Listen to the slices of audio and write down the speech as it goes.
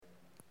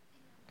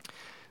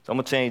So I'm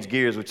gonna change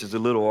gears, which is a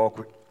little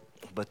awkward,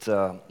 but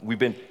we've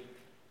been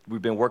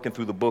working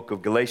through the book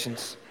of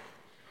Galatians.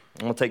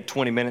 I'm gonna take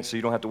 20 minutes, so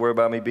you don't have to worry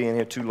about me being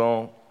here too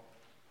long,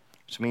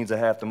 which means I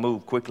have to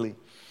move quickly.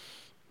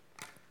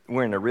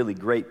 We're in a really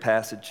great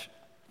passage.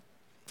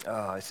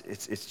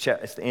 It's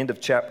the end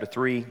of chapter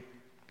 3.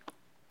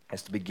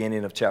 It's the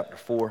beginning of chapter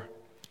 4.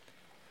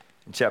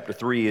 And chapter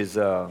 3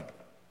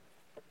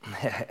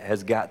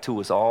 has got to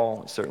us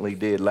all. It certainly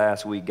did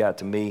last week, got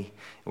to me.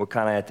 And we're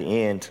kind of at the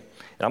end.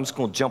 And I'm just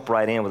going to jump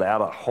right in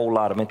without a whole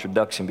lot of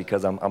introduction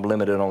because I'm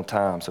limited on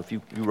time. So if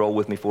you roll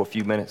with me for a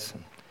few minutes.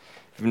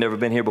 If you've never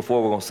been here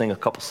before, we're going to sing a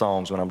couple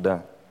songs when I'm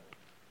done.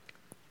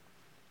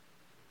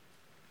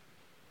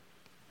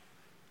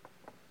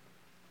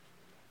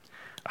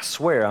 I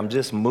swear I'm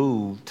just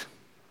moved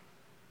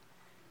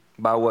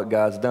by what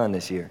God's done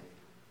this year.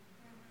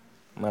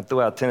 I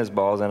threw out tennis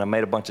balls and I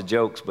made a bunch of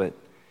jokes, but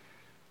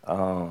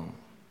I'm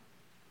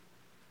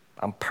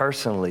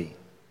personally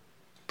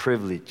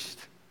privileged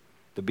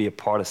to be a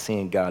part of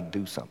seeing God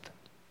do something.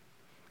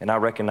 And I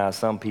recognize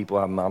some people,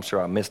 I'm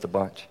sure I missed a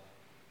bunch.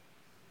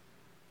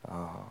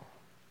 I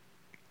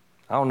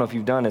don't know if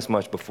you've done this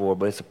much before,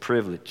 but it's a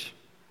privilege.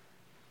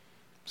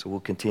 So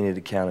we'll continue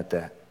to count at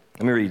that.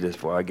 Let me read this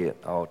before I get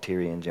all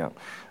teary and jump.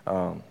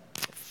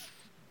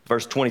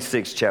 Verse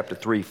 26, chapter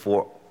 3,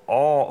 For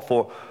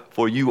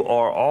you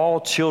are all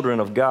children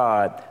of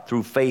God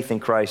through faith in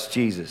Christ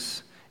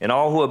Jesus. And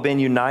all who have been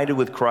united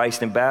with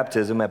Christ in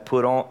baptism have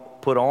put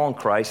on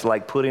Christ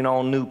like putting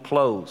on new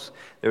clothes.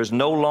 There is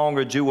no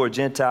longer Jew or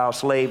Gentile,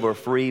 slave or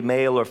free,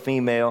 male or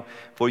female,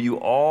 for you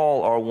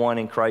all are one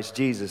in Christ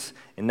Jesus.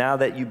 And now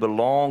that you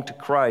belong to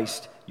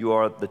Christ, you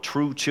are the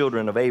true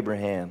children of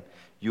Abraham.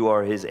 You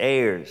are his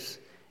heirs,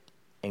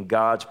 and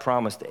God's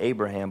promise to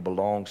Abraham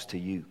belongs to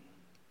you.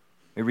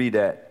 Let me read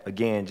that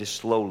again just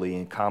slowly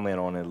and comment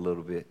on it a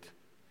little bit.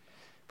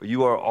 But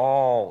you are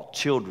all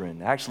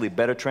children. Actually, a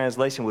better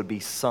translation would be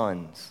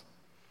sons.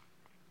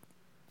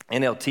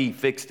 NLT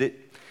fixed it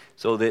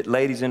so that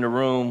ladies in the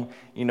room,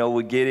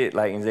 would get it.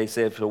 Like, and they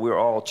said, so we're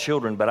all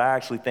children. But I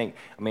actually think,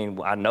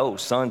 I know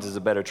sons is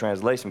a better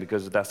translation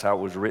because that's how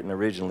it was written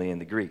originally in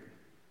the Greek.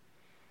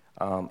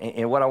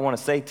 And what I want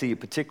to say to you,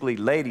 particularly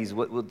ladies,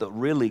 what the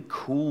really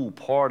cool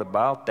part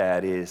about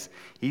that is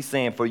he's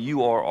saying, for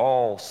you are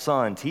all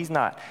sons. He's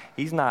not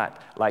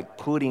like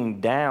putting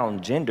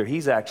down gender.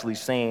 He's actually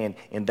saying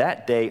in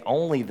that day,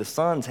 only the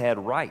sons had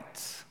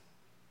rights.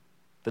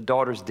 The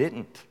daughters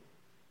didn't.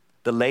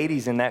 The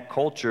ladies in that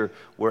culture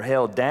were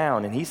held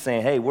down. And he's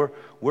saying, hey,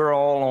 we're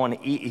all on,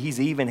 he's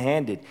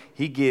even-handed.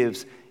 He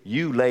gives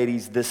you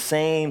ladies the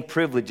same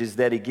privileges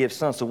that he gives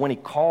sons. So when he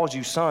calls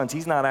you sons,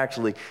 he's not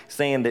actually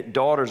saying that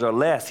daughters are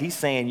less. He's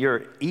saying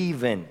you're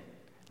even.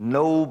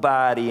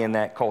 Nobody in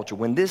that culture.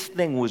 When this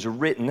thing was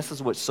written, this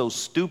is what's so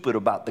stupid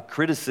about the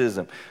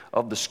criticism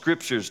of the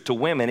scriptures to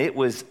women. It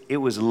was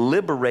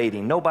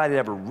liberating. Nobody had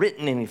ever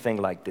written anything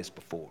like this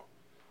before.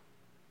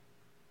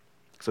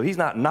 So he's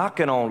not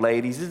knocking on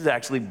ladies. This is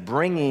actually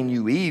bringing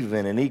you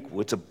even and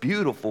equal. It's a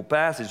beautiful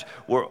passage.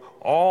 We're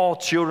all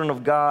children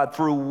of God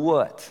through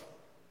what?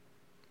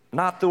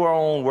 Not through our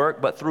own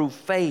work, but through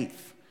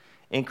faith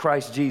in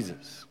Christ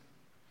Jesus.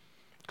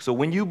 So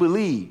when you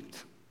believed,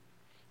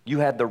 you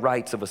had the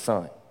rights of a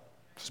son.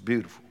 It's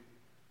beautiful.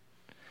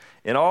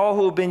 And all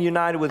who have been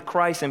united with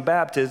Christ in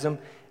baptism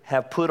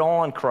have put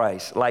on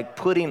Christ, like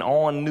putting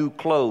on new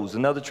clothes.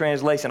 Another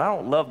translation, I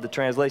don't love the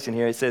translation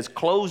here. It says,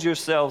 clothe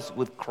yourselves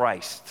with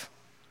Christ.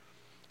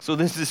 So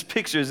this is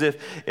picture as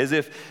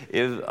if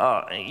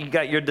you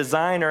got your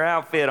designer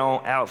outfit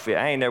on.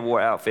 I ain't never wore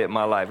an outfit in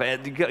my life.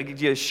 You got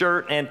your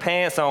shirt and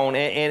pants on,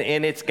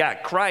 and it's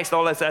got Christ.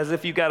 All that's as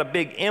if you got a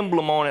big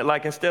emblem on it,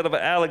 like instead of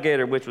an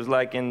alligator, which was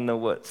like in the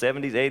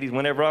 70s, 80s,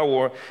 whenever I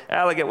wore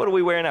alligator. What are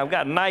we wearing now? We've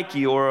got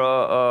Nike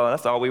or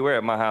that's all we wear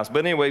at my house.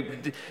 But anyway,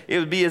 it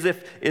would be as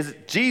if is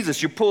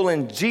Jesus. You're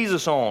pulling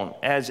Jesus on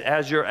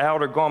as your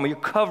outer garment.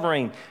 You're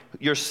covering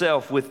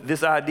yourself with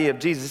this idea of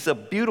Jesus. It's a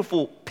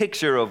beautiful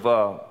picture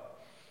of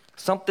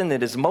something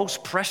that is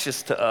most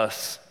precious to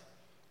us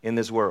in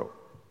this world.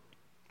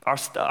 Our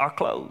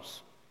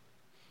clothes.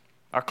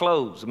 Our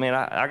clothes.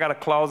 I got a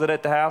closet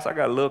at the house. I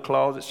got a little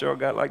closet. Cheryl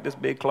got like this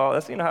big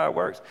closet. That's how it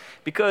works.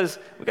 Because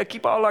we got to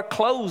keep all our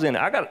clothes in it.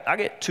 I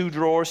get 2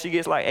 drawers. She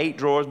gets like 8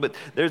 drawers. But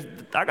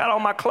I got all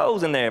my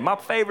clothes in there. My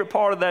favorite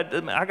part of that,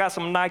 I got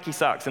some Nike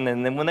socks in there.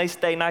 And then when they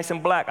stay nice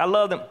and black, I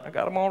love them. I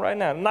got them on right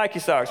now. Nike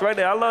socks right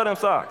there. I love them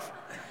socks.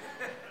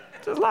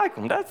 Just like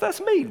them. That's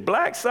me.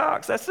 Black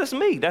socks. That's just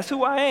me. That's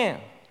who I am.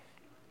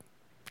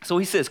 So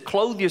he says,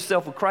 clothe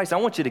yourself with Christ. I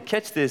want you to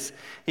catch this.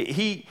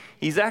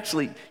 He's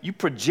actually, you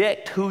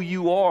project who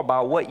you are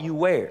by what you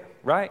wear,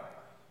 right?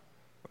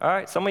 All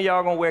right, some of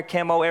y'all going to wear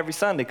camo every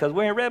Sunday because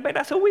we're in Red Bay.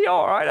 That's who we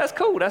are, all right? That's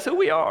cool. That's who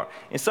we are.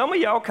 And some of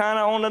y'all kind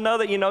of on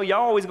another, y'all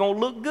always going to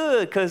look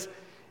good because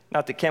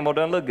Not that camo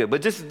doesn't look good,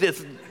 but just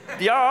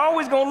y'all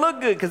always gonna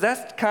look good because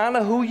that's kind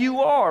of who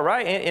you are,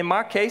 right? In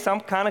my case, I'm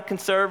kind of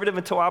conservative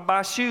until I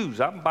buy shoes.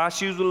 I buy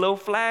shoes with a little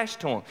flash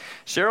to them.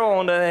 Cheryl,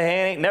 on the other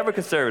hand, ain't never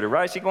conservative,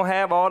 right? She gonna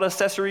have all the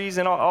accessories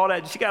and all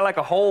that. She got like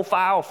a whole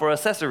file for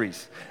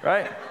accessories,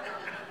 right?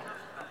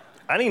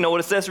 I didn't even know what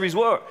accessories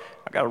were.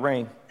 I got a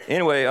ring.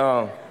 Anyway,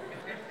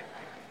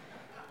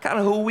 kind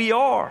of who we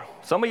are.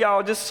 Some of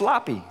y'all are just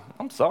sloppy.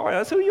 I'm sorry,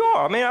 that's who you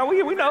are. I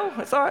mean, we know.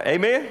 That's all right.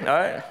 Amen. All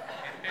right.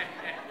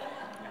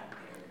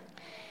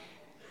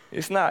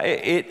 It's not,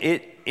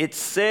 it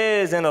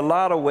says in a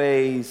lot of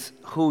ways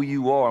who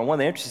you are. And one of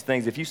the interesting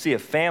things, if you see a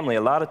family,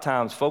 a lot of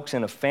times folks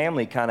in a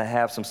family kind of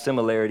have some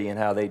similarity in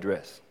how they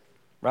dress,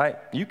 right?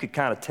 You could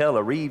kind of tell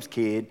a Reeves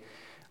kid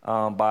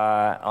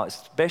by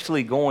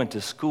especially going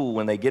to school,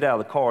 when they get out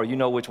of the car, you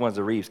know which one's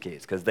the Reeves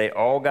kids, because they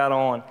all got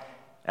on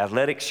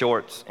athletic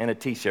shorts and a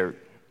T-shirt.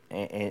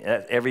 And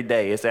every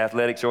day, it's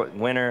athletic short,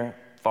 winter,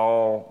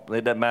 fall,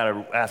 it doesn't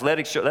matter.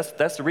 Athletic short,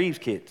 that's the Reeves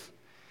kids.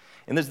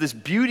 And there's this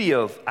beauty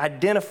of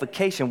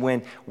identification.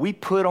 When we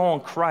put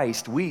on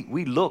Christ, we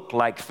look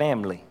like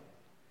family,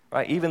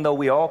 right? Even though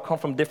we all come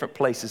from different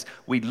places,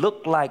 we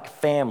look like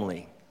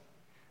family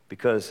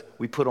because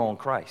we put on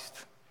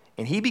Christ.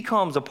 And he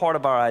becomes a part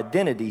of our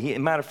identity.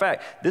 Matter of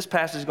fact, this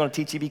passage is going to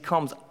teach he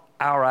becomes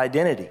our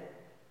identity.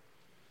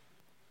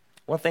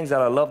 One of the things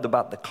that I loved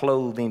about the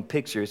clothing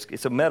picture,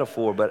 it's a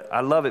metaphor, but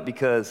I love it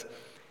because,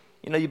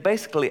 you're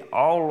basically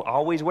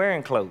always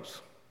wearing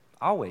clothes.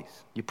 Always.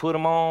 You put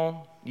them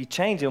on, you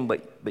change them,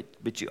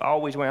 but you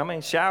always wear them. I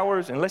mean,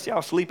 showers, unless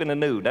y'all sleep in the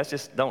nude, that's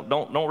just,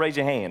 don't raise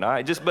your hand, all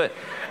right?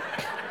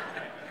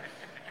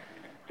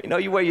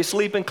 You wear your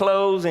sleeping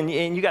clothes, and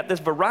you got this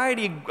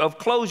variety of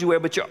clothes you wear,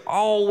 but you're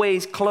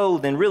always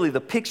clothed. And really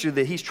the picture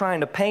that he's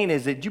trying to paint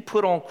is that you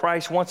put on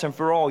Christ once and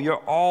for all,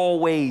 you're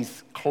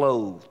always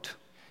clothed.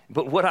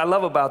 But what I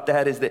love about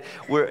that is that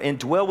we're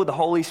indwelled with the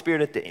Holy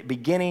Spirit at the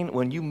beginning.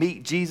 When you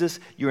meet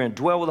Jesus, you're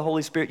indwelled with the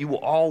Holy Spirit. You will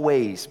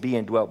always be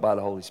indwelled by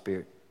the Holy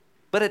Spirit.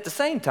 But at the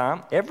same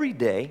time, every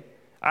day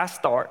I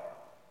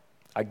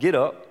get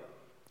up,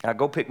 I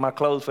go pick my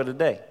clothes for the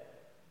day.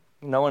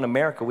 In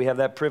America, we have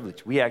that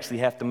privilege. We actually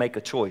have to make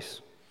a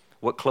choice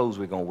what clothes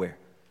we're going to wear.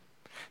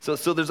 So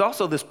there's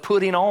also this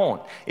putting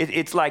on.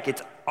 It's like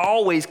it's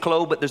always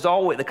clothed, but there's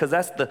always, because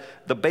that's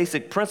the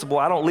basic principle.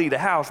 I don't leave the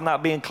house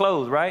not being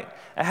clothed, right?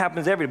 That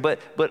happens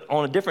but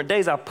on different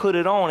days I put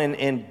it on,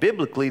 and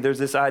biblically there's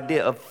this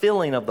idea of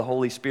filling of the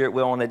Holy Spirit,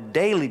 where on a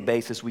daily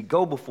basis we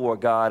go before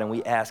God and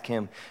we ask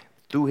him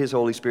through his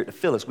Holy Spirit to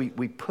fill us. We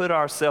put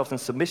ourselves in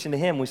submission to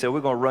him. We say,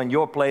 we're going to run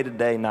your play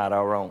today, not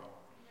our own.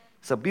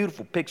 It's a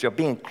beautiful picture of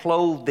being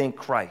clothed in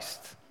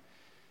Christ,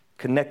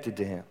 connected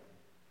to him.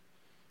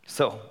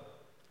 So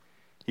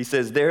he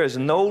says, there is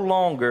no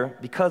longer,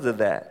 because of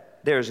that,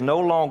 there is no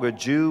longer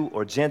Jew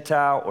or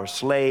Gentile or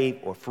slave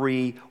or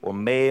free or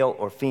male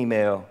or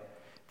female,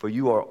 for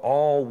you are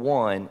all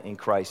one in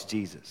Christ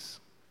Jesus.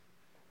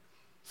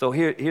 So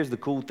here's the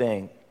cool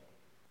thing.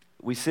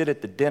 We sit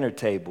at the dinner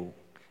table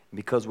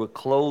because we're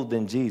clothed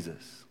in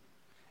Jesus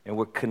and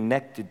we're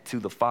connected to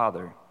the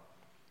Father.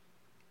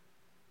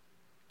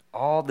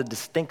 All the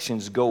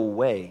distinctions go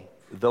away,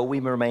 though we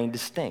remain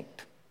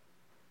distinct.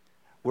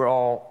 We're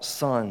all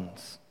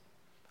sons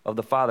of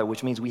the Father,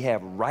 which means we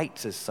have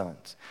rights as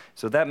sons.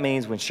 So that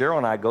means when Cheryl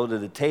and I go to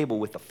the table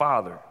with the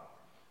Father,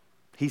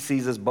 he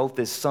sees us both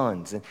as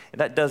sons. And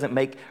that doesn't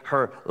make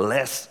her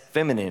less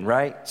feminine,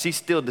 right? She's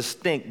still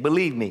distinct.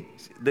 Believe me,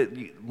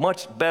 the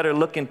much better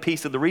looking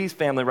piece of the Reeves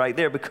family right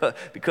there,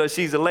 because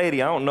she's a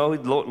lady. I don't know,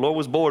 Lord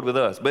was bored with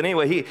us. But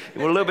anyway,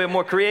 we're a little bit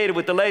more creative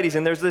with the ladies.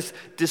 And there's this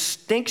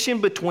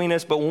distinction between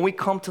us. But when we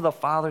come to the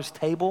Father's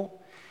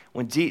table,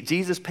 when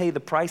Jesus paid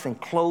the price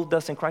and clothed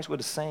us in Christ, we're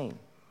the same.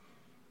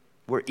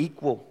 We're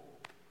equal.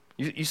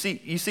 You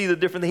see the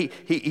difference.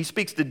 He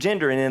speaks to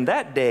gender, and in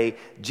that day,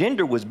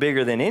 gender was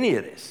bigger than any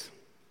of this.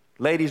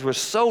 Ladies were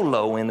so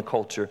low in the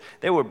culture.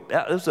 It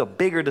was a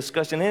bigger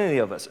discussion than any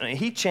of us. And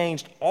he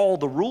changed all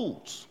the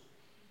rules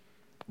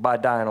by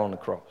dying on the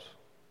cross.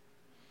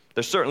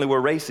 There certainly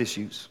were race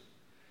issues.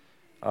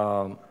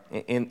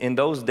 In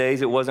those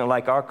days, it wasn't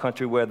like our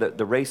country where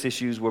the race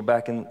issues were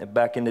back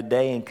in the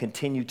day and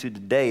continue to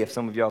today, if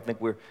some of y'all think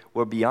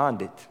we're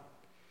beyond it,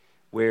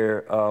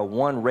 where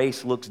one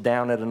race looks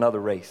down at another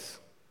race.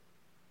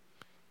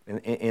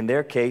 In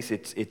their case,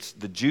 it's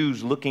the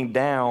Jews looking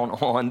down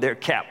on their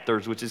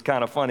captors, which is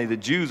kind of funny. The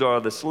Jews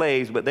are the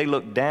slaves, but they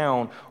look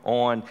down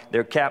on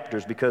their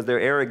captors because they're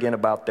arrogant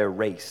about their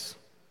race.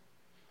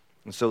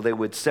 And so they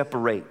would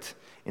separate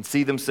and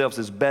see themselves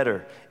as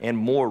better and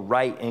more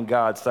right in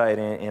God's sight.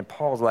 And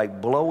Paul's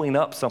like blowing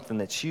up something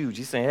that's huge.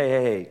 He's saying,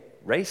 hey,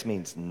 race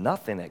means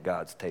nothing at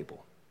God's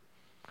table.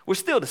 We're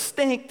still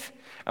distinct.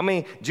 I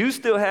mean, Jews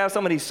still have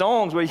some of these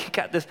songs where you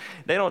got this,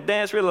 they don't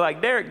dance really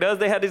like Derek does.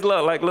 They have these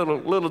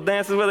little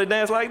dances where they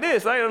dance like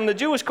this. And the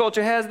Jewish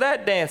culture has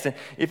that dancing.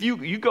 If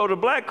you go to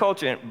black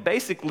culture, and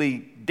basically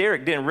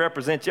Derek didn't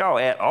represent y'all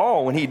at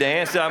all when he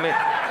danced. I mean,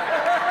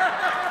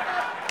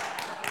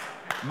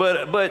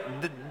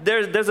 but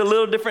there's a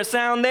little different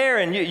sound there.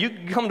 And you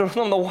come to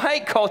some of the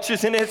white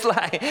cultures and it's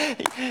like,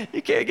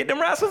 you can't get them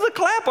rascals to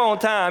clap on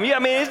time. I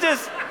mean, it's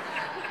just,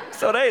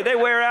 so they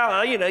wear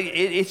out,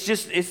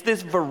 it's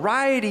this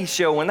variety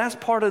show, and that's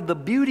part of the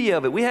beauty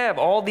of it. We have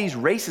all these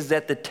races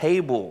at the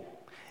table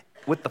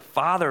with the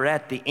Father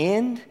at the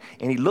end,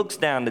 and he looks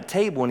down the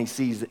table and he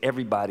sees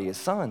everybody as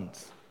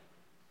sons.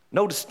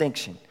 No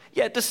distinction,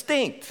 yet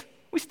distinct.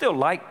 We still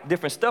like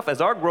different stuff.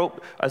 As our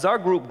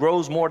group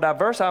grows more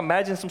diverse, I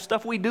imagine some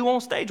stuff we do on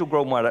stage will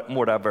grow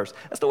more diverse.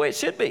 That's the way it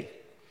should be.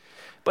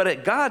 But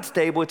at God's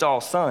table, it's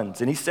all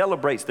sons, and he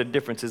celebrates the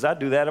differences. I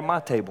do that at my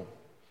table.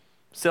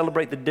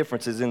 Celebrate the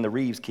differences in the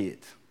Reeves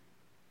kids.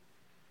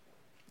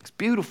 It's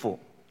beautiful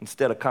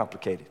instead of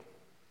complicated.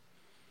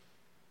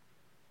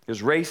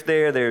 There's race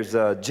there, there's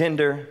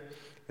gender,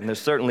 and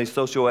there's certainly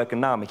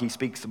socioeconomic. He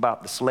speaks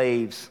about the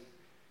slaves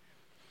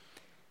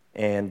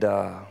and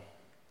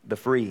the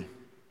free.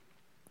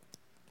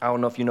 I don't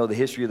know if you know the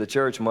history of the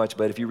church much,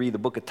 but if you read the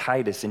book of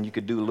Titus and you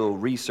could do a little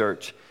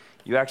research,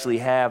 you actually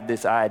have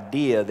this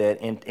idea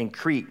that in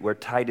Crete, where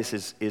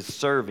Titus is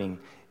serving,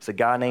 it's a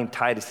guy named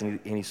Titus, and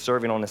he's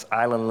serving on this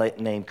island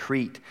named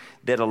Crete,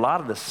 that a lot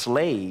of the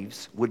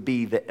slaves would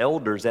be the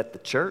elders at the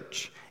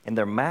church, and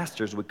their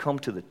masters would come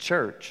to the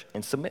church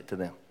and submit to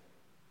them.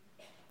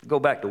 Go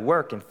back to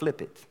work and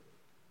flip it.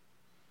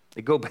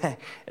 They go back.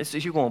 And so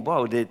you're going,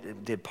 whoa,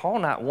 did Paul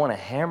not want to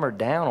hammer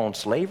down on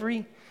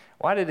slavery?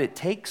 Why did it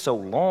take so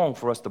long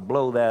for us to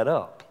blow that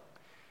up?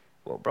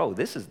 Well, bro,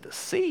 this is the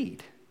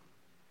seed.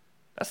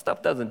 That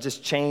stuff doesn't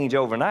just change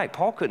overnight.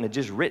 Paul couldn't have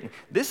just written.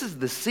 This is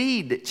the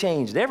seed that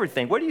changed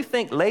everything. Where do you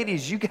think,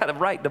 ladies, you got a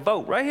right to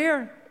vote? Right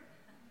here.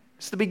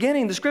 It's the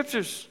beginning, the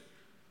scriptures.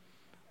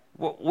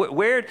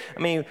 Where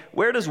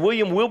does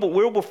William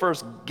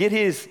Wilberforce get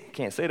his,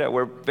 can't say that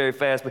word very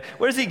fast, but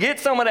where does he get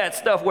some of that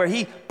stuff where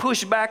he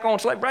pushed back on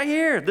slavery? Right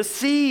here. The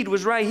seed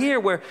was right here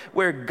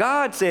where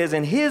God says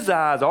in his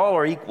eyes all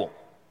are equal.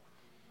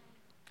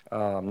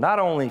 Not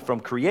only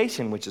from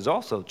creation, which is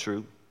also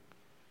true,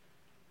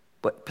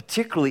 but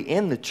particularly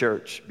in the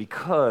church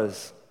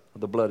because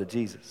of the blood of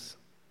Jesus.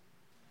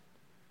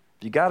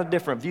 If you got a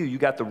different view, you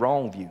got the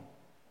wrong view.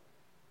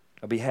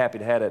 I'll be happy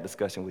to have that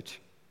discussion with you.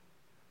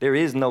 There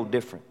is no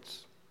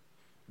difference.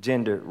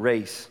 Gender,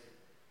 race,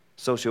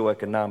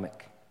 socioeconomic.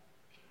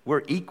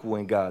 We're equal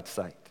in God's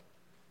sight.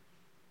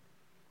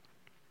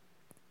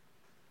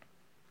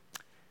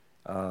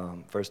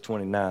 Verse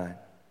 29.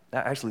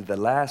 Actually, the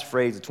last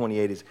phrase of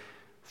 28 is,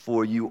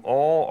 for you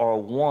all are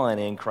one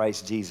in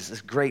Christ Jesus.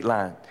 It's a great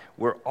line.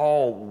 We're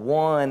all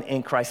one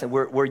in Christ. And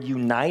we're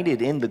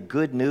united in the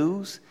good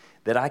news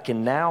that I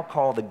can now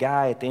call the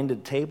guy at the end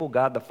of the table,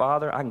 God the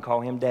Father, I can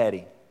call him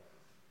Daddy.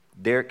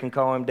 Derek can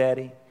call him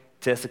Daddy.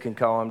 Tessa can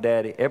call him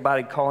Daddy.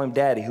 Everybody call him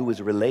Daddy who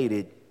is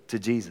related to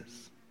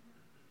Jesus.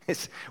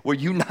 We're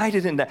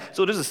united in that.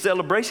 So there's a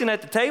celebration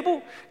at the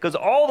table because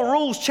all the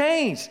rules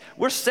changed.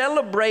 We're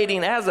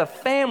celebrating as a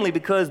family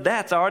because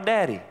that's our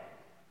Daddy.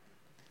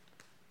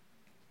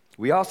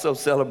 We also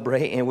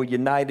celebrate and we're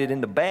united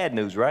in the bad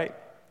news, right?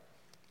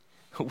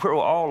 We're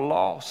all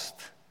lost.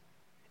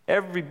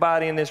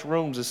 Everybody in this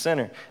room's a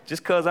sinner.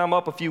 Just because I'm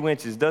up a few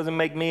inches doesn't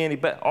make me any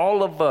better.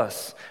 All of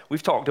us,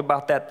 we've talked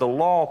about that. The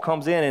law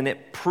comes in and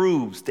it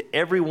proves to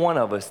every one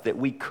of us that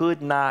we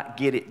could not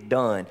get it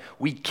done.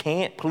 We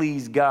can't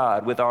please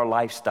God with our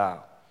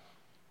lifestyle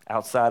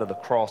outside of the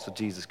cross of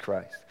Jesus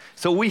Christ.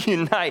 So we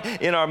unite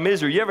in our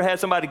misery. You ever had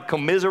somebody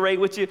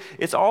commiserate with you?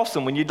 It's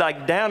awesome when you're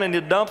like down in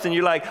the dumps and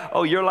you're like,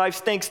 oh, your life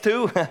stinks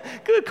too?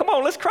 Good, come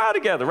on, let's cry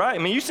together, right?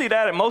 I mean, you see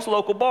that at most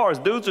local bars.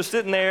 Dudes are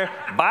sitting there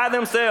by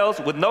themselves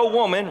with no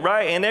woman,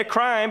 right? And they're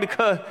crying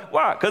because,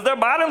 why? Because they're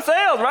by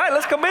themselves, right?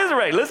 Let's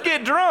commiserate. Let's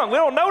get drunk. We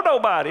don't know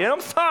nobody.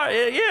 I'm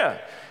sorry, yeah.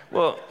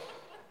 Well,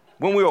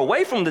 when we were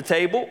away from the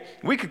table,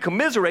 we could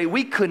commiserate.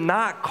 We could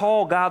not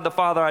call God the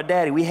Father our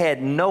Daddy. We had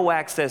no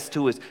access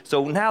to it.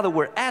 So now that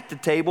we're at the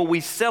table, we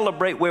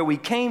celebrate where we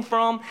came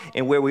from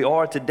and where we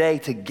are today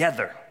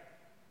together.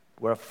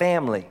 We're a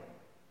family.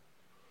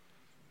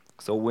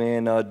 So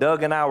when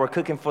Doug and I were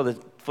cooking for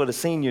the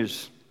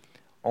seniors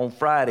on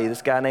Friday,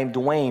 this guy named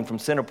Dwayne from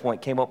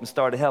Centerpoint came up and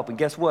started helping.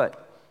 Guess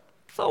what?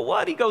 So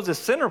what? He goes to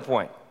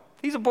Centerpoint.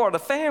 He's a part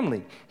of the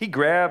family. He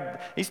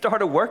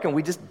started working.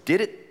 We just did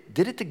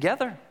it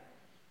together.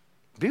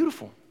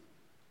 Beautiful.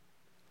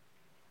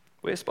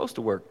 Way it's supposed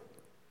to work.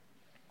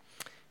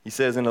 He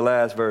says in the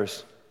last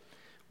verse,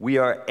 we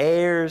are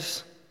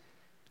heirs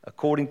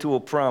according to a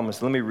promise.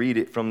 Let me read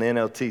it from the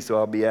NLT so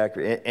I'll be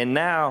accurate. And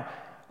now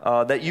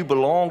that you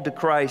belong to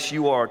Christ,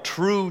 you are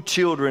true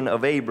children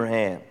of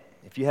Abraham.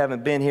 If you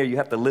haven't been here, you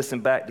have to listen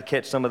back to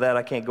catch some of that.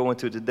 I can't go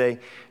into it today.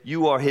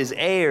 You are his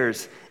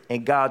heirs,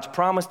 and God's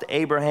promise to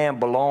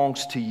Abraham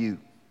belongs to you.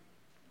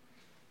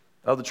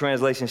 Other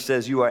translation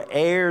says you are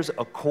heirs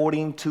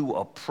according to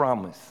a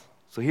promise.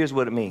 So here's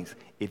what it means.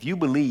 If you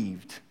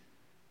believed,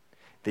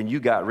 then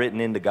you got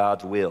written into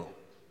God's will.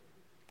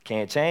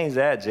 Can't change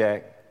that,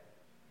 Jack.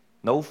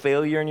 No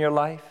failure in your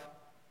life.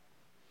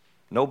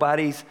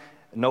 Nobody's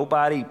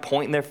Nobody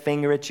pointing their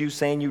finger at you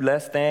saying you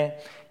less than.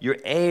 You're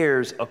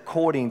heirs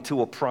according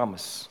to a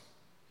promise.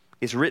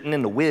 It's written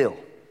in the will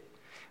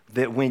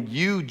that when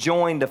you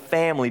joined the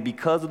family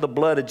because of the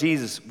blood of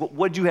Jesus,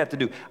 what did you have to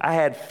do? I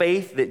had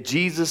faith that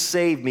Jesus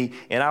saved me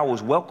and I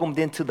was welcomed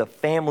into the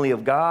family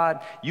of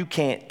God. You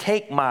can't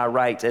take my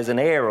rights as an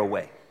heir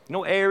away. You know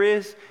what heir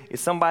is?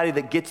 It's somebody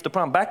that gets the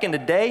promise. Back in the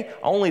day,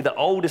 only the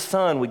oldest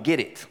son would get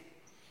it,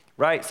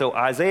 right? So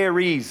Isaiah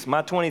Reeves,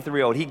 my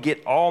 23-year-old, he'd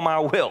get all my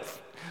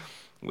wealth,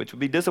 which would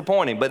be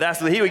disappointing, but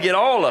he would get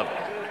all of it.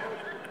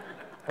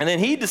 And then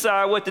he'd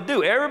decide what to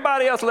do.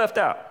 Everybody else left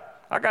out.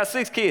 I got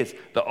 6 kids.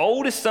 The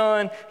oldest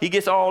son, he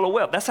gets all the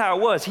wealth. That's how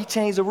it was. He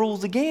changed the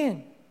rules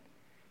again.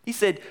 He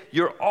said,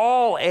 you're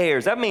all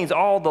heirs. That means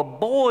all the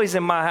boys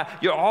in my house,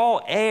 you're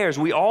all heirs.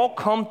 We all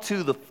come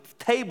to the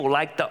table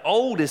like the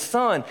oldest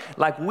son,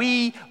 like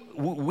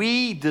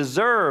we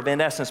deserve,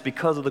 in essence,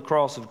 because of the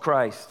cross of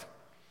Christ.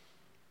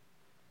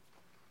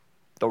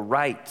 The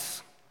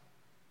rights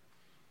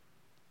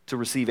to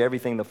receive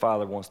everything the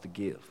Father wants to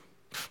give.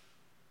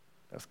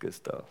 That's good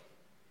stuff.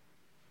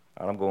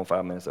 All right, I'm going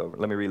 5 minutes over.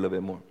 Let me read a little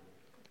bit more.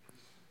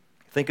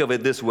 Think of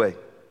it this way.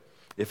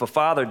 If a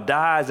father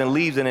dies and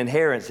leaves an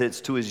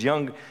inheritance to his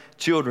young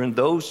children,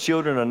 those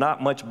children are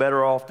not much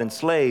better off than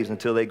slaves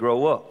until they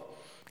grow up,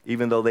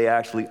 even though they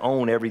actually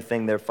own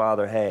everything their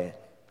father had.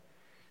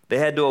 They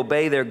had to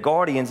obey their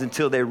guardians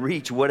until they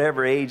reach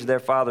whatever age their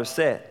father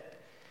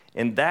set.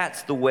 And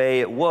that's the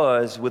way it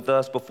was with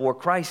us before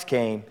Christ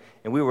came,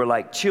 and we were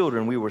like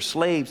children. We were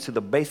slaves to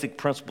the basic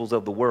principles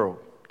of the world.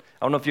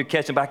 I don't know if you're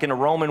catching, back in the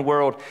Roman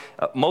world,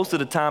 most of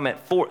the time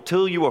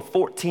till you were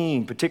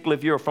 14, particularly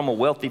if you're from a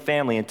wealthy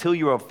family, until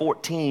you were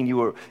 14,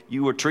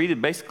 you were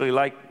treated basically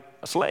like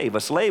a slave.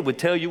 A slave would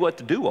tell you what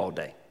to do all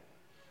day.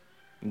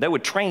 And they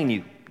would train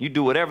you. You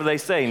do whatever they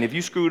say, and if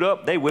you screwed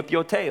up, they whip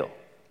your tail,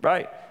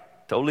 right?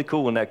 Totally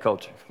cool in that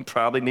culture.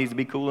 Probably needs to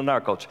be cool in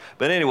our culture.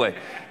 But anyway,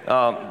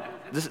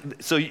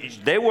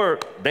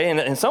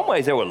 in some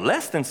ways, they were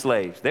less than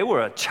slaves. They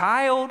were a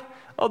child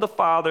of the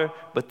father,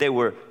 but they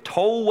were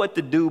told what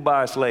to do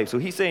by a slave. So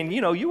he's saying,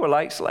 you were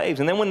like slaves.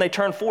 And then when they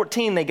turned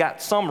 14, they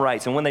got some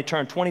rights. And when they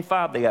turned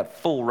 25, they got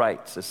full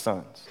rights as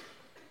sons.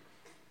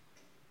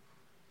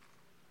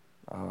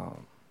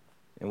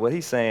 And what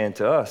he's saying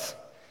to us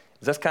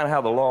is that's kind of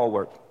how the law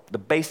works. The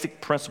basic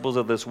principles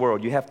of this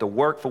world. You have to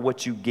work for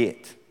what you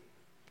get.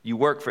 You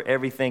work for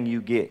everything you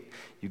get.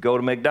 You go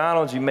to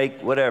McDonald's, you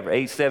make whatever,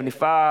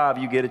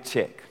 $8.75, you get a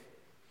check.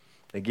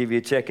 They give you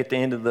a check at the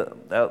end of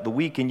the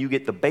week, and you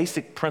get the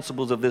basic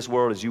principles of this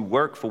world as you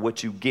work for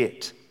what you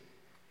get.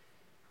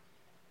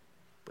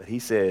 But he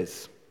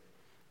says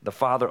the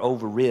Father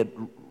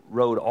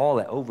rode all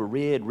that,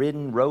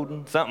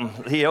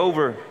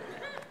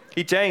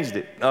 he changed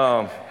it.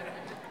 And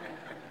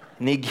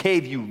he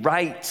gave you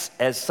rights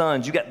as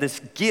sons. You got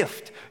this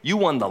gift. You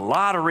won the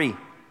lottery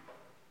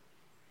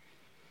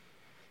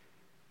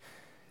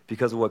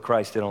because of what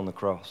Christ did on the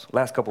cross.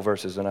 Last couple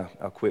verses, and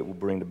I'll quit. We'll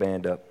bring the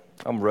band up.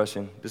 I'm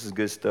rushing. This is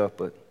good stuff,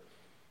 but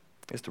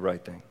it's the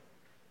right thing.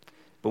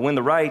 But when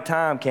the right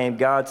time came,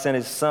 God sent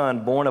his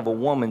son, born of a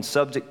woman,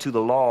 subject to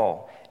the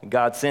law. And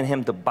God sent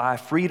him to buy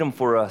freedom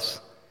for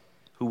us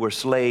who were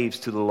slaves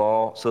to the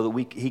law so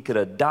that he could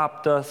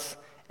adopt us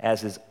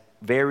as his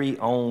very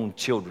own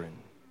children.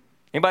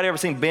 Anybody ever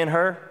seen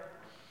Ben-Hur?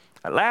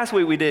 Last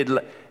week we did,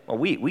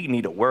 we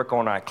need to work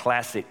on our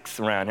classics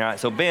around here. All right,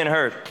 so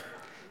Ben-Hur.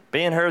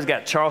 Ben-Hur's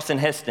got Charleston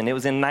Heston. It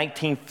was in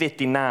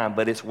 1959,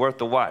 but it's worth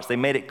the watch. They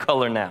made it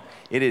color now.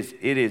 It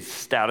is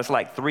stout. It's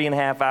like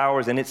 3.5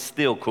 hours, and it's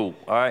still cool,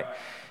 all right?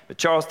 But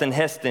Charleston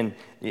Heston,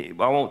 I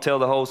won't tell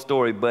the whole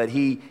story, but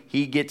he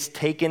gets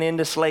taken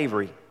into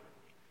slavery,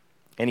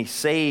 and he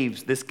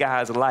saves this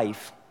guy's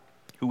life,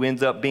 who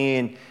ends up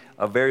being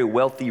a very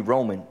wealthy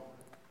Roman.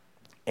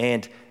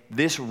 And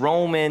this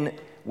Roman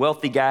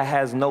wealthy guy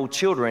has no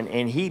children,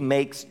 and he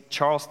makes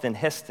Charleston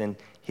Heston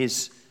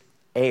his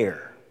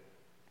heir.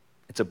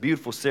 It's a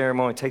beautiful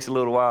ceremony. It takes a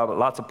little while, but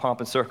lots of pomp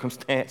and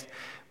circumstance.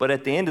 But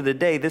at the end of the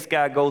day, this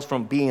guy goes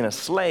from being a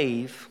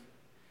slave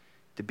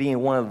to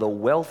being one of the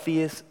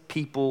wealthiest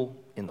people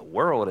in the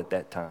world at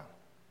that time.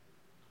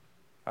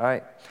 All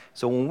right?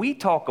 So when we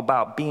talk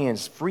about being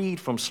freed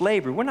from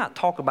slavery, we're not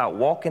talking about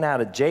walking out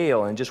of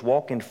jail and just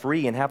walking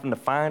free and having to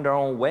find our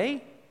own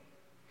way.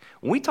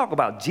 When we talk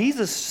about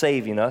Jesus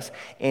saving us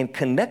and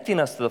connecting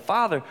us to the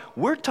Father,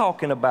 we're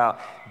talking about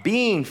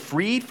being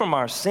freed from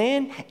our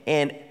sin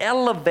and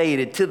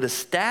elevated to the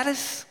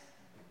status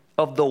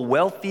of the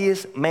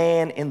wealthiest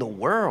man in the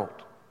world.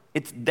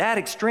 It's that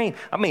extreme.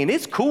 I mean,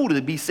 it's cool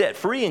to be set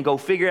free and go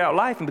figure out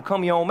life and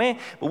become your own man,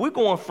 but we're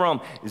going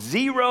from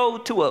zero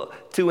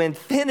to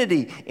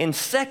infinity in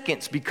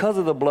seconds because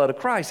of the blood of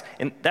Christ.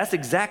 And that's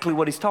exactly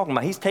what he's talking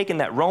about. He's taking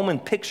that Roman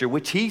picture,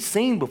 which he's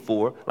seen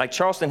before, like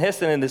Charleston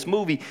Heston in this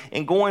movie,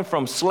 and going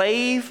from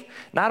slave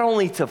not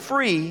only to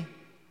free,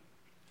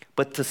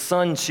 but to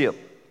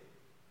sonship.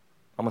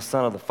 I'm a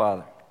son of the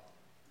Father.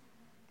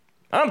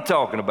 I'm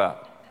talking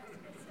about.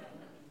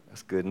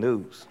 That's good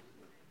news.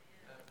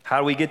 How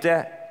do we get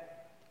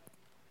that?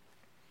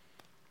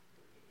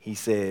 he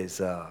says,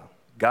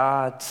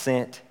 God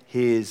sent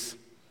his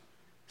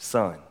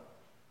son.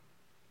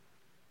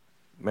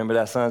 Remember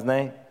that son's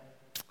name?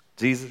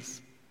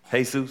 Jesus,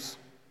 Jesus,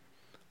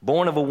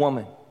 born of a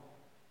woman,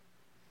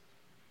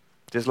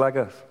 just like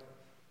us.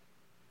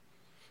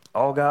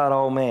 All God,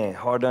 all man,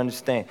 hard to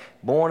understand.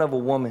 Born of a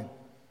woman,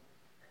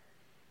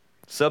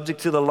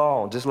 subject to the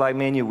law, just like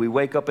me and you. We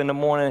wake up in the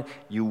morning,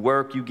 you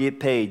work, you get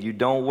paid. You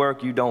don't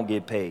work, you don't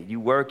get paid. You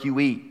work, you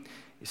eat.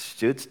 It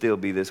should still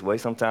be this way.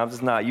 Sometimes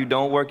it's not. You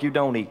don't work, you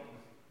don't eat.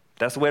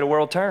 That's the way the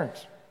world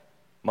turns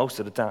most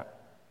of the time.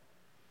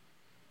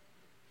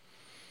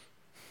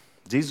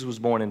 Jesus was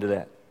born into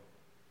that.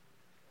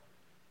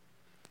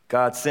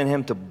 God sent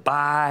him to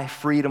buy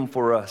freedom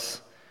for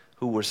us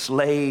who were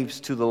slaves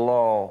to the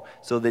law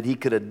so that he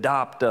could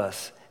adopt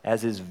us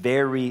as his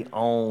very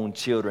own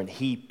children.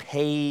 He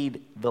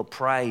paid the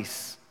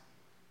price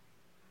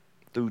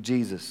through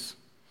Jesus.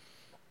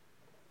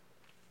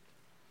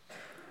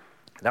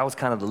 That was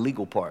kind of the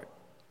legal part.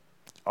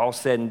 All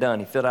said and done,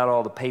 he filled out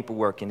all the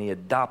paperwork and he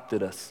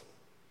adopted us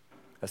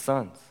as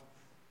sons.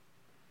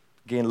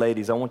 Again,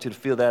 ladies, I want you to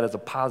feel that as a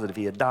positive.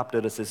 He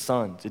adopted us as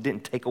sons. It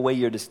didn't take away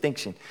your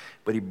distinction,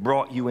 but he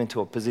brought you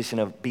into a position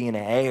of being an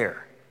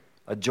heir,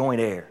 a joint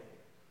heir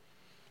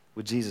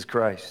with Jesus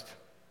Christ.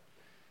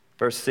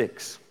 Verse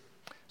 6.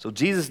 So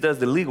Jesus does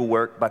the legal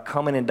work by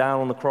coming and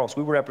dying on the cross.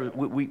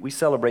 We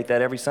celebrate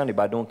that every Sunday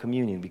by doing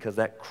communion because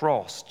that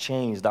cross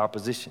changed our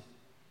position.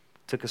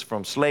 Took us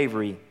from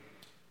slavery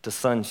to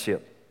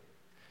sonship.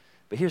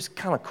 But here's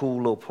kind of cool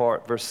little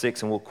part, verse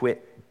 6, and we'll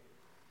quit.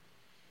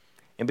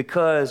 And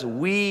because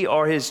we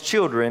are his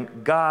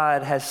children,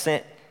 God has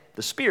sent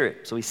the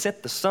Spirit. So he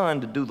sent the Son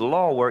to do the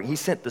law work. He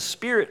sent the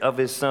Spirit of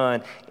his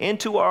Son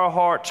into our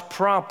hearts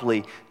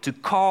promptly to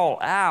call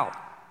out,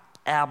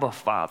 Abba,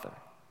 Father.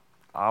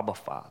 Abba,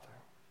 Father.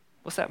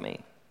 What's that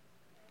mean?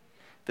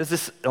 There's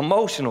this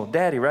emotional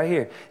daddy right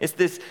here. It's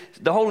this,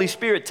 the Holy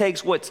Spirit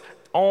takes what's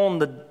on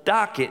the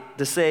docket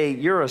to say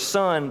you're a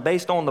son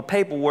based on the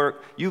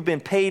paperwork you've been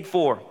paid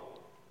for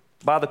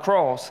by the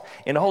cross,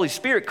 and the Holy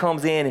Spirit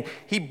comes in and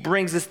he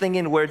brings this thing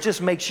in where it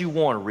just makes you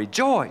want to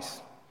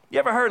rejoice. You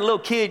ever heard a little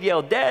kid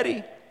yell,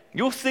 Daddy?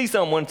 You'll see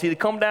someone until they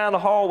come down the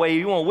hallway,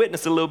 you want to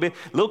witness a little bit,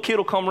 little kid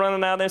will come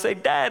running out there and say,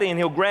 Daddy, and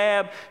he'll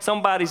grab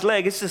somebody's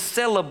leg. It's a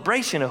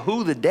celebration of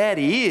who the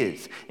daddy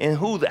is and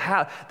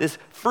how this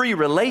free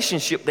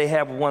relationship they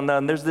have with one another.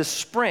 And there's this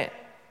sprint.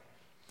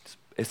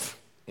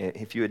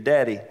 If you're a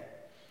daddy,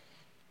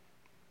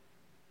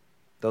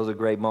 those are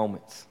great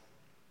moments.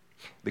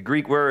 The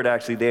Greek word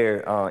actually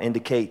there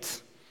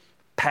indicates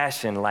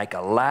passion, like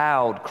a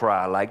loud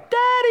cry, like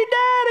Daddy,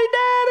 Daddy,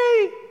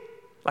 Daddy,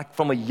 like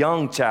from a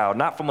young child,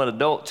 not from an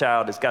adult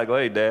child that's got to go,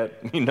 hey, Dad,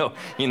 you know,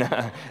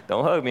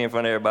 don't hug me in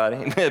front of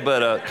everybody.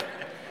 But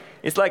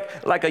it's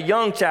like a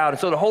young child. And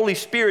so the Holy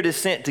Spirit is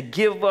sent to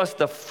give us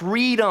the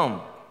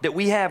freedom that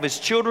we have as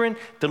children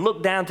to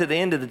look down to the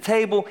end of the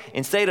table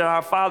and say to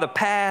our Father,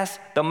 pass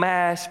the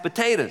mashed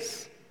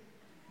potatoes.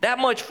 That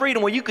much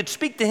freedom where you could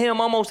speak to him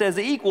almost as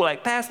an equal,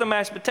 like pass the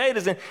mashed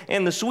potatoes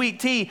and the sweet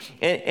tea.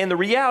 And the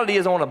reality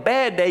is on a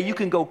bad day, you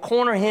can go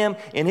corner him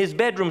in his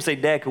bedroom and say,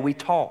 Dad, can we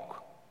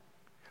talk?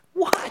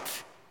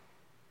 What?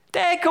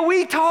 Dad, can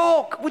we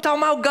talk? We're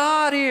talking about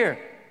God here,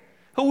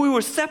 who we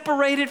were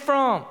separated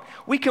from.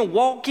 We can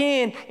walk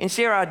in and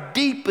share our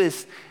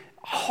deepest,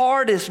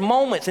 hardest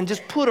moments and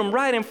just put them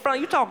right in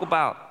front. You talk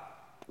about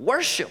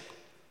worship.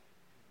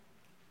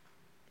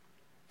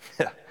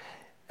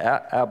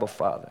 Abba,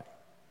 Father.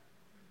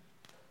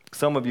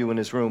 Some of you in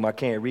this room, I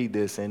can't read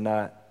this and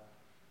not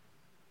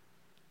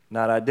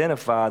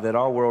identify that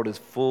our world is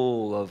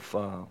full of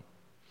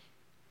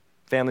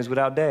families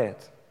without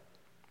dads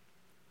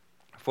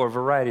for a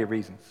variety of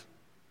reasons.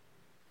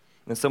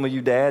 And some of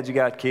you dads, you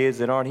got kids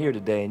that aren't here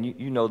today, and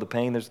you know the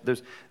pain.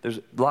 There's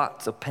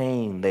lots of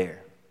pain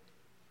there.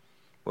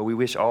 But we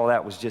wish all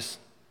that was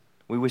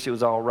we wish it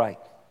was all right.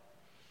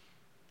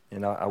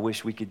 And I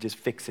wish we could just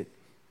fix it.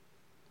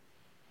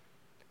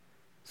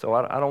 So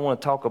I don't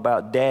want to talk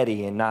about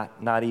daddy and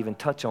not even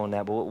touch on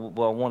that. But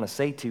what I want to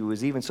say to you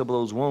is even some of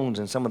those wounds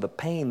and some of the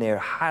pain there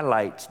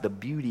highlights the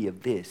beauty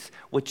of this.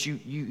 What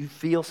you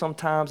feel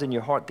sometimes in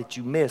your heart that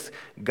you miss,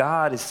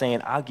 God is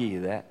saying, I'll give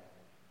you that.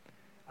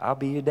 I'll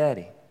be your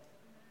daddy.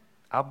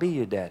 I'll be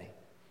your daddy.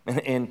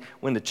 And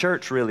when the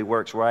church really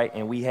works right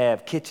and we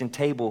have kitchen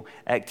table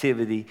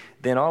activity,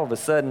 then all of a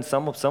sudden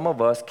some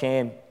of us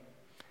can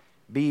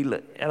be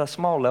at a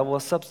small level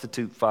a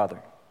substitute father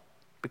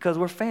because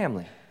we're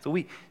family.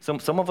 So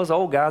some of us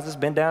old guys that's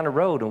been down the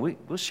road, and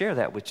we'll share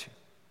that with you.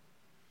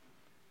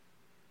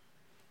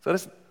 So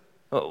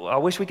I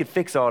wish we could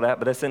fix all that,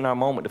 but that's in our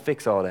moment to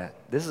fix all that.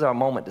 This is our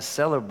moment to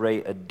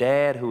celebrate a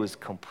dad who is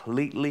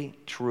completely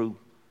true,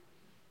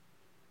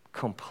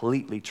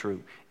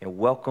 and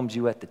welcomes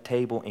you at the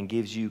table and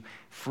gives you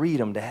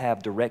freedom to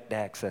have direct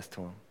access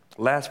to him.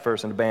 Last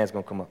verse, and the band's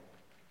going to come up.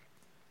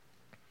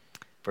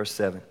 Verse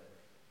 7.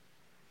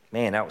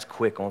 Man, that was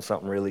quick on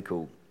something really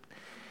cool.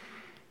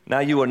 Now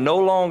you are no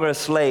longer a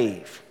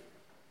slave,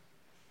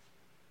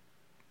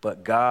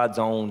 but God's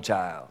own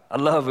child. I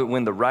love it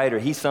when the writer,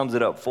 he sums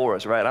it up for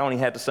us, right? I don't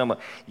even have to sum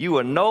up. You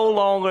are no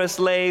longer a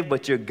slave,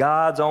 but you're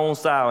God's own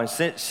child.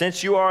 And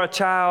since you are a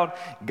child,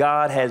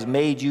 God has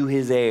made you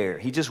his heir.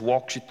 He just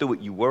walks you through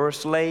it. You were a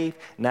slave,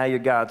 now you're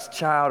God's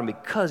child, and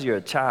because you're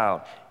a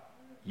child,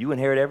 you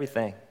inherit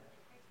everything.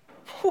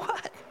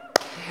 What?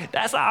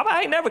 I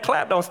ain't never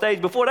clapped on stage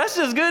before. That's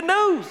just good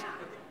news.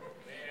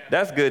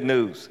 That's good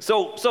news.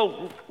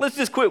 So let's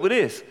just quit with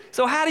this.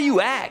 So how do you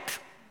act?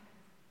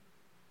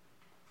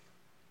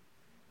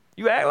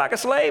 You act like a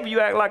slave or you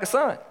act like a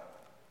son?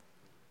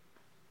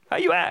 How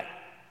you act?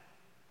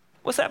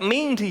 What's that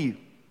mean to you?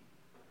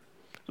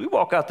 We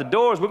walk out the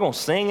doors, we're going to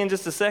sing in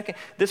just a second.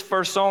 This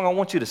first song, I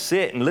want you to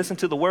sit and listen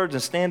to the words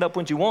and stand up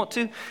when you want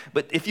to.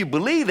 But if you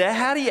believe that,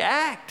 how do you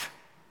act?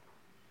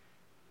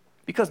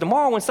 Because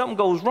tomorrow when something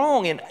goes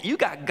wrong and you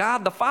got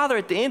God the Father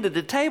at the end of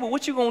the table,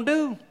 what you going to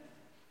do?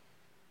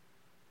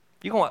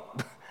 You going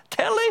to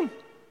tell him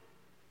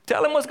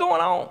what's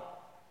going on.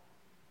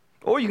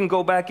 Or you can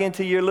go back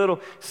into your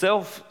little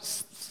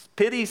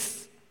self-pity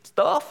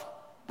stuff.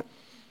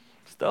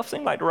 Stuff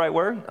seems like the right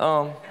word.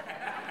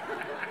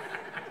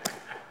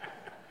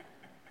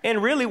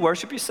 And really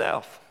worship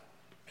yourself.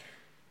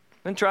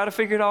 And try to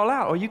figure it all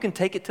out. Or you can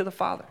take it to the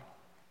Father.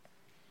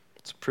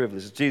 It's a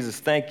privilege. Jesus,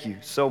 thank you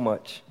so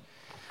much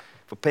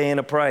for paying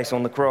the price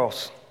on the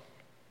cross.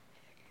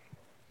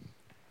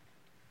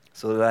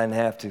 So that I didn't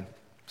have to.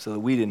 So that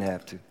we didn't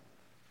have to.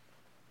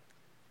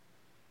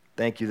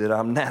 Thank you that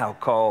I'm now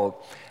called,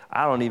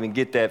 I don't even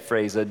get that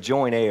phrase, a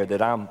joint heir,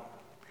 that I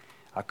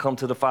come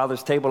to the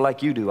Father's table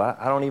like you do.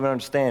 I don't even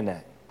understand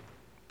that,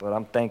 but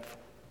I'm thankful.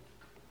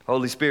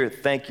 Holy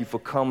Spirit, thank you for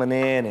coming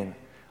in and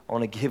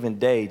on a given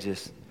day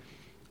just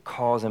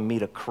causing me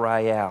to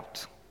cry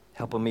out,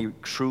 helping me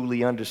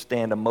truly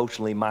understand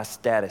emotionally my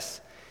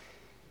status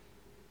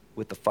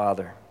with the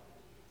Father.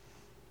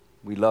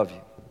 We love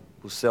you.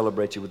 We'll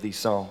celebrate you with these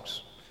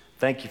songs.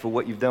 Thank you for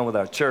what you've done with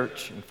our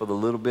church and for the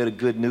little bit of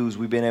good news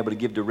we've been able to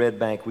give to Red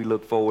Bank. We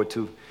look forward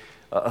to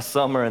a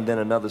summer and then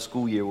another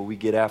school year where we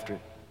get after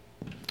it.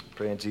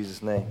 Pray in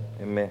Jesus' name.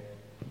 Amen.